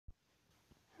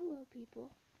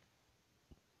people.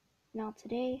 Now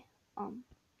today,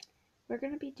 we're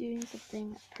gonna be doing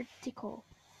something pretty cool.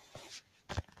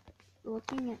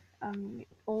 Looking at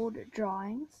old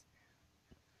drawings.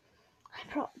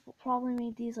 I probably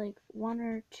made these like 1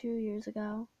 or 2 years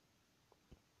ago.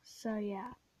 So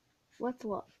yeah, let's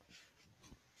look.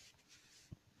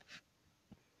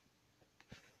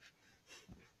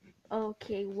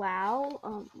 Okay, wow.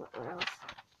 What else?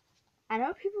 I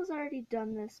know people's already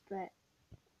done this, but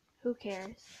who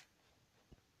cares?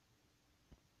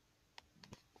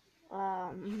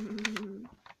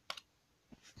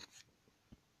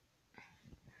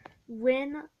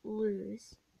 Win,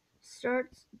 lose.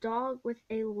 Starts dog with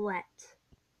a let.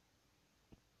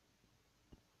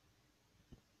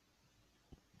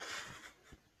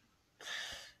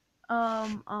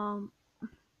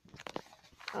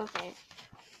 Okay.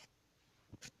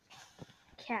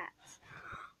 Cats.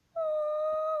 Oh,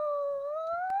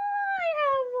 I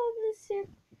have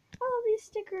all these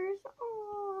stickers.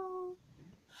 Oh.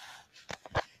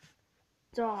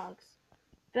 Dogs.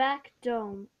 Back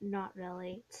dome, not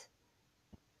really.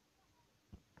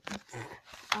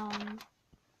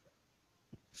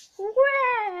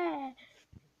 Wah!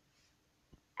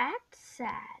 Act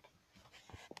sad.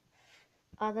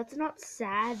 That's not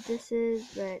sad.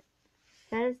 But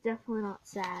that is definitely not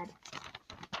sad.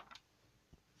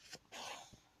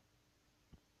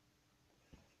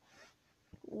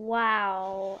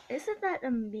 Wow, isn't that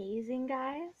amazing,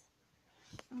 guys?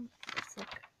 Let's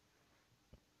look.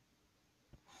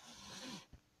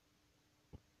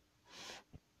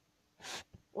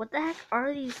 What the heck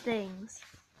are these things?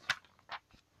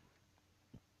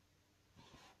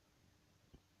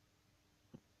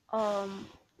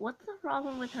 What's the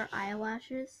problem with her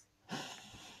eyelashes?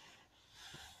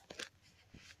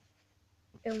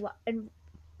 And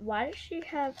why does she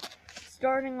have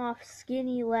starting off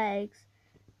skinny legs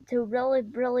to really,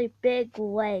 really big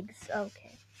legs?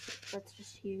 Okay, that's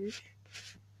just huge.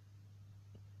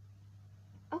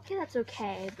 Okay, that's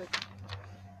okay, but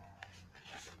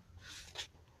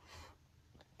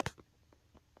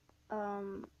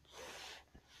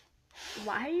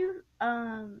why are you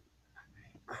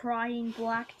crying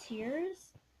black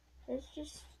tears? It's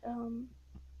just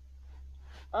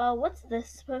what's this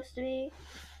supposed to be?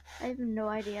 I have no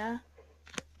idea.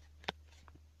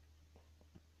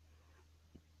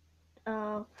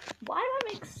 Why do I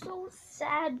make so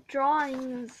sad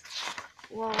drawings?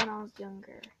 Well, when I was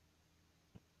younger.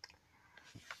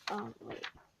 Wait.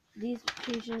 These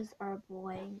pages are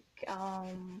blank.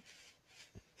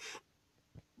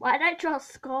 Why did I draw a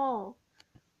skull?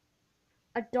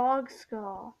 A dog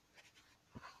skull.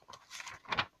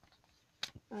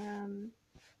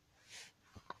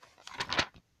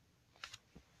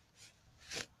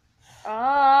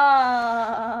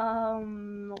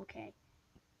 Okay.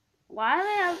 Why do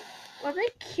they have... Are they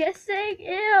kissing?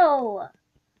 Ew!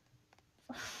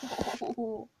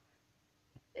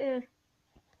 Ew.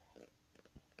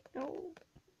 No.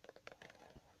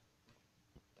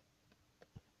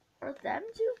 Are them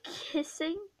two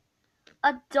kissing?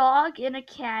 A dog and a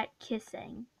cat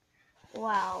kissing.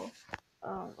 Wow.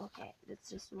 Okay. It's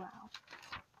just wow.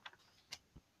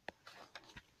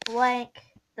 Blank.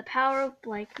 The power of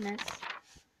blankness.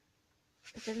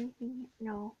 Is anything?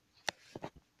 No.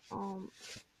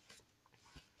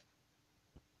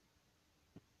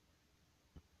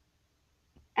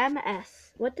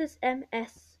 MS. What does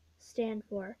MS stand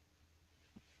for?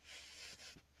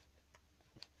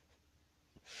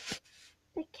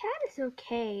 The cat is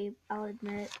okay, I'll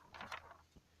admit.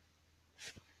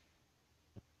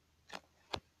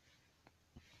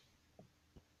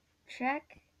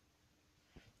 Check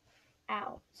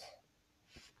out.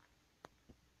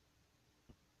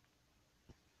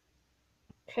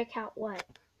 Check out what?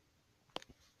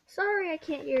 Sorry, I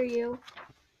can't hear you.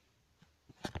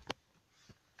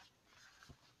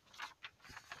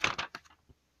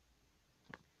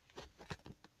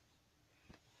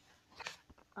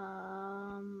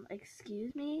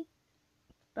 Excuse me?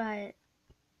 But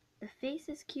the face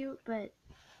is cute, but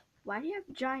why do you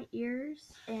have giant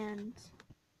ears? And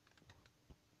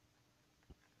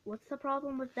what's the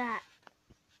problem with that?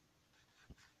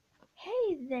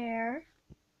 Hey there.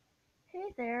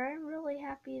 Hey there, I'm really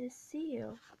happy to see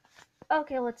you.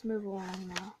 Okay, let's move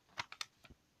along now.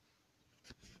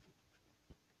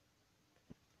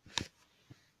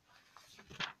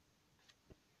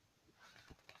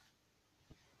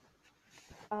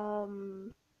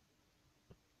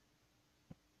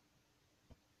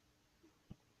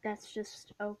 That's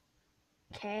just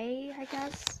okay, I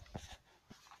guess.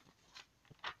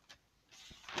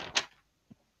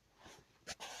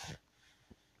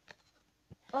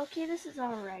 Okay, this is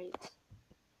alright.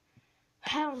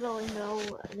 I don't really know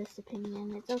this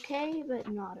opinion. It's okay, but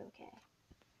not okay.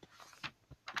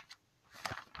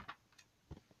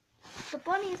 The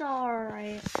bunnies are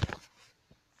alright.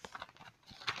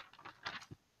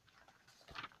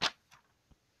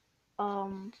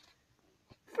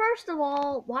 First of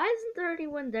all, why isn't there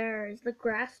anyone there? Is the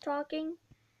grass talking?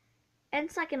 And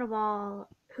second of all,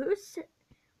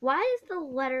 why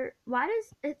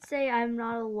does it say I'm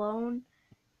not alone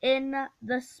in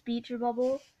the speech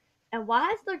bubble? And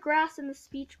why is the grass in the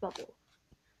speech bubble?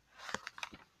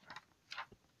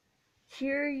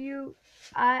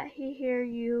 I hear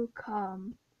you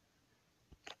come.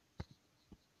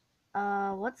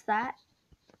 What's that?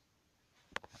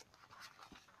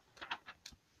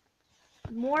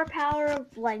 More power of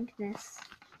blankness.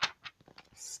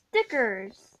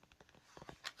 Stickers.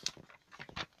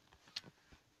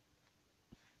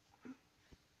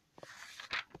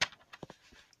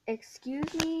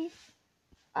 Excuse me?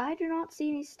 I do not see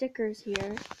any stickers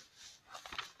here.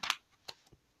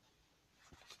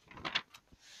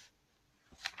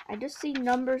 I just see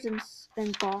numbers and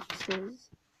boxes.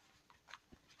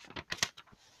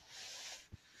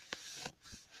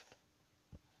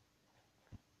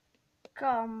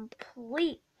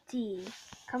 Complete.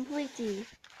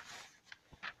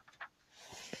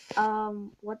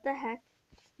 What the heck?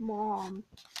 Mom.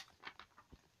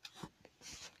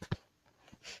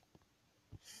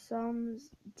 Son's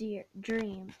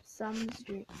dream. Son's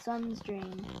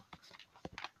dream.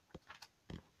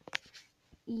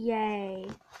 Yay.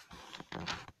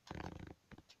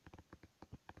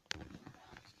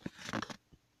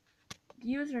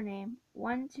 Username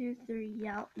 123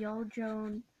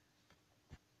 Yellowjoan.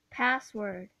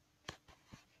 Password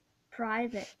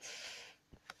private.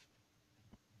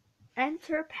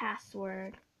 Enter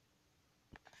password.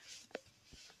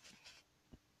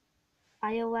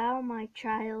 I allow my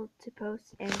child to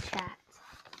post and chat.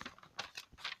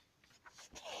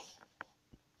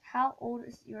 How old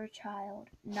is your child?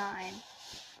 9.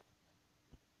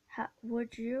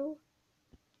 Would you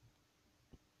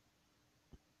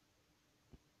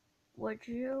like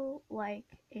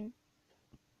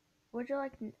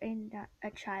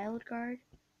a child guard?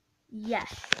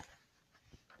 Yes.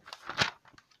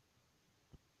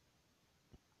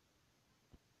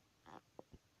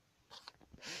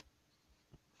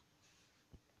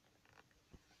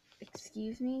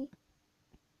 Excuse me?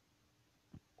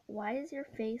 Why is your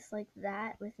face like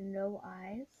that with no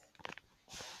eyes?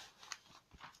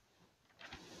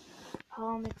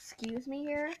 Excuse me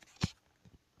here?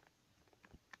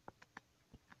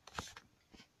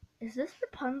 Is this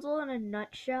Rapunzel in a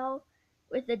nutshell?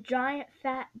 With a giant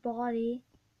fat body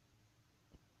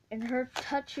and her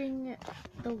touching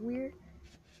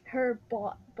her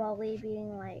belly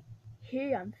being like,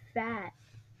 hey, I'm fat.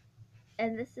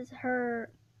 And this is her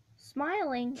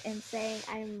smiling and saying,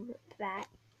 I'm fat.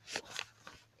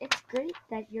 It's great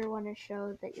that you want to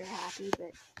show that you're happy,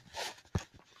 but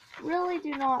really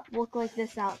do not look like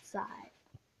this outside.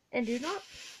 And do not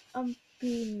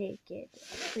be naked,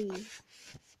 please.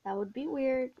 That would be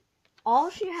weird. All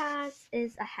she has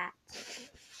is a hat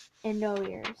and no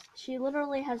ears. She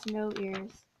literally has no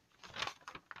ears.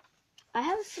 I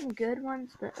have some good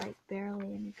ones, but like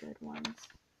barely any good ones.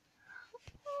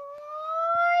 Oh,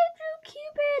 I drew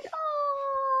Cupid.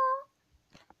 Oh,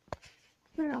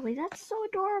 literally, that's so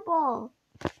adorable.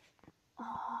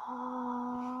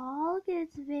 Oh, look at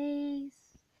its face.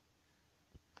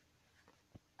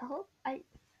 I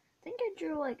think I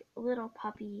drew like a little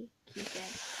puppy Cupid.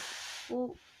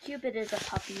 Well, Cupid is a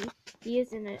puppy. He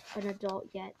isn't an adult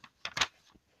yet.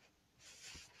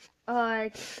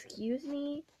 Excuse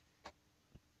me?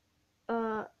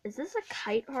 Is this a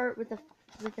kite heart with a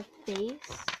face?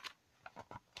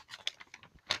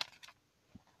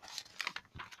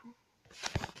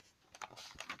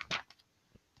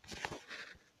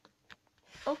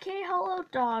 Okay, hello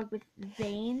dog with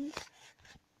veins.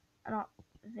 Not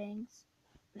veins.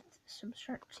 With some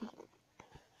sharp teeth.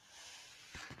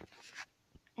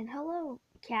 And hello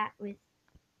cat with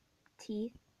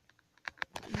teeth.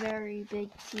 Very big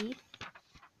teeth.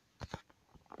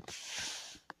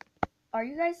 Are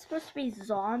you guys supposed to be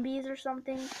zombies or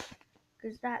something?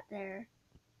 Is that there?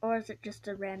 Or is it just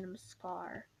a random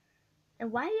scar?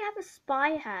 And why do you have a spy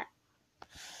hat?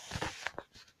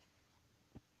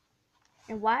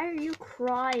 And why are you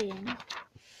crying?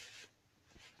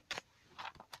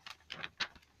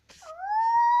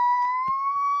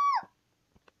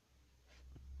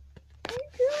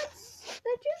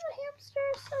 That the hamster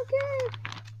is so good.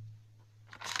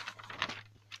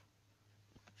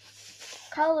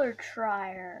 Color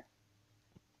trier.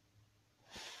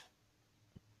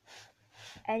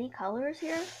 any colors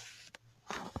here?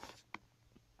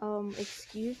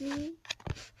 Excuse me?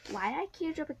 Why'd I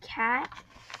cage up a cat?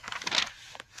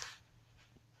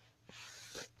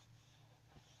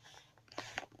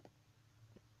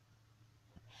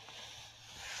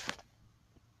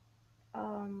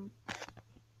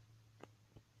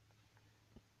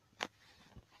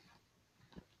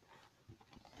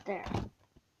 There.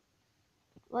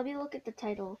 Let me look at the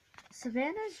title.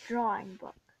 Savannah's Drawing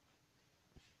Book.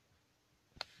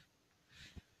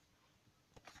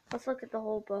 Let's look at the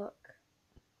whole book.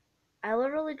 I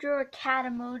literally drew a cat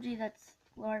emoji that's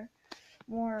more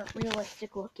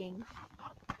realistic looking.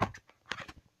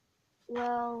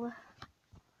 Well,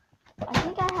 I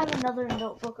think I have another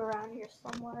notebook around here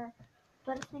somewhere,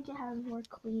 but I think it has more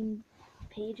clean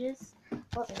pages.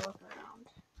 Let me look around.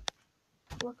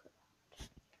 Look around.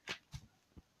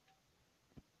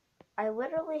 I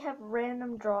literally have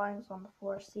random drawings on the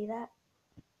floor. See that?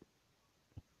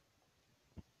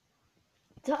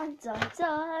 Dun dun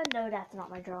dun! No, that's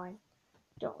not my drawing.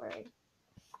 Don't worry.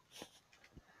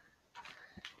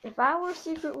 If I were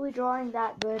secretly drawing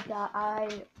that good,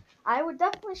 I would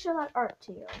definitely show that art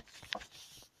to you.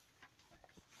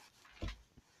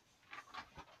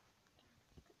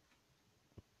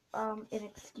 And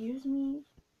excuse me.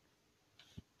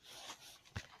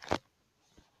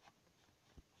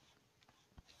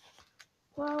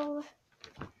 Well,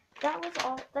 that was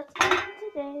all. That's all for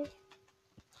today.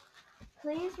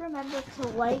 Please remember to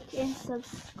like and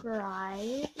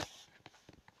subscribe.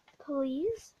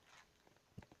 Please.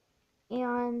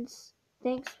 And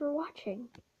thanks for watching.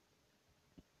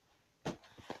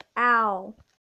 Ow.